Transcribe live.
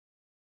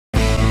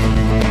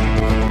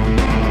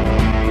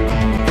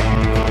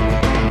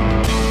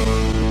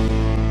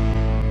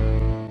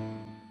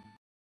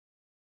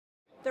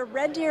The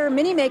Red Deer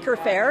Mini Maker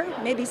Faire,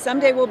 maybe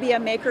someday will be a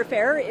Maker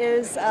Faire,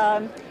 is a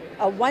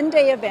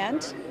one-day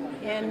event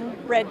in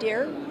Red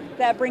Deer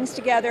that brings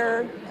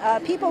together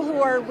people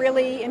who are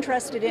really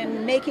interested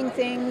in making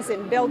things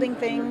and building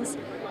things.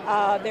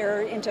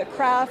 They're into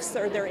crafts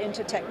or they're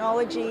into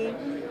technology,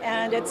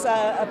 and it's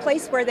a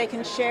place where they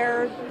can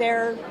share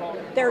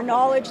their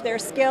knowledge, their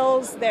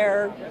skills,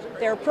 their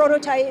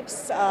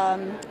prototypes.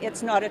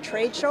 It's not a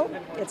trade show.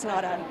 It's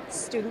not a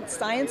student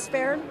science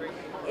fair.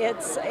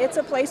 It's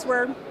a place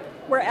where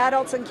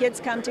adults and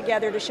kids come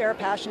together to share a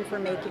passion for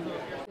making.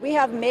 We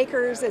have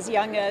makers as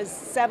young as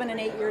 7 and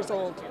 8 years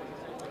old.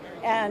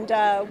 And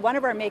one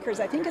of our makers,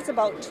 I think, is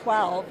about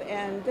 12,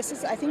 and this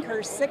is, I think, her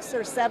 6th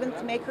or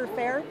 7th Maker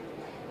Faire.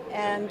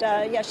 And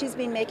yeah, she's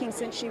been making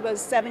since she was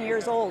 7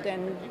 years old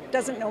and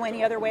doesn't know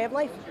any other way of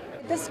life.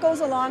 This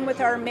goes along with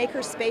our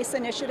Maker Space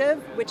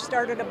initiative, which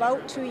started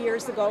about 2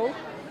 years ago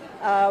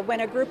when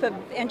a group of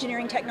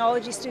engineering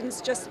technology students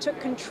just took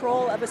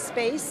control of a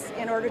space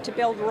in order to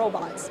build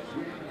robots.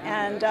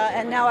 And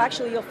now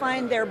actually you'll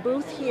find their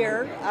booth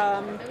here.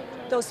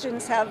 Those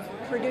students have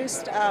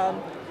produced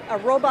a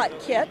robot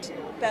kit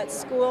that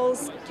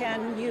schools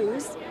can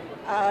use.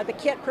 The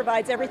kit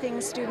provides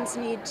everything students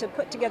need to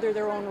put together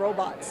their own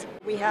robots.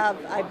 We have,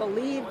 I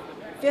believe,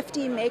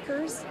 50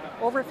 makers,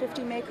 over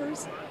 50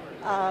 makers,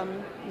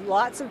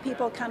 lots of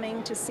people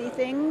coming to see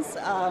things,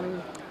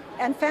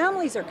 and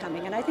families are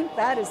coming, and I think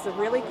that is the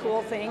really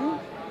cool thing.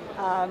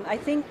 I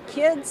think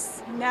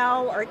kids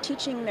now are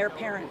teaching their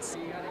parents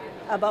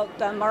about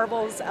the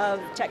marvels of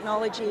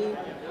technology,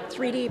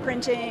 3D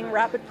printing,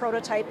 rapid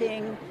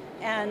prototyping,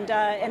 and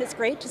it's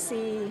great to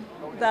see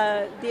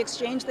the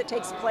exchange that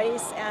takes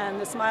place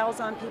and the smiles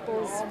on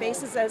people's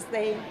faces as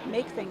they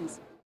make things.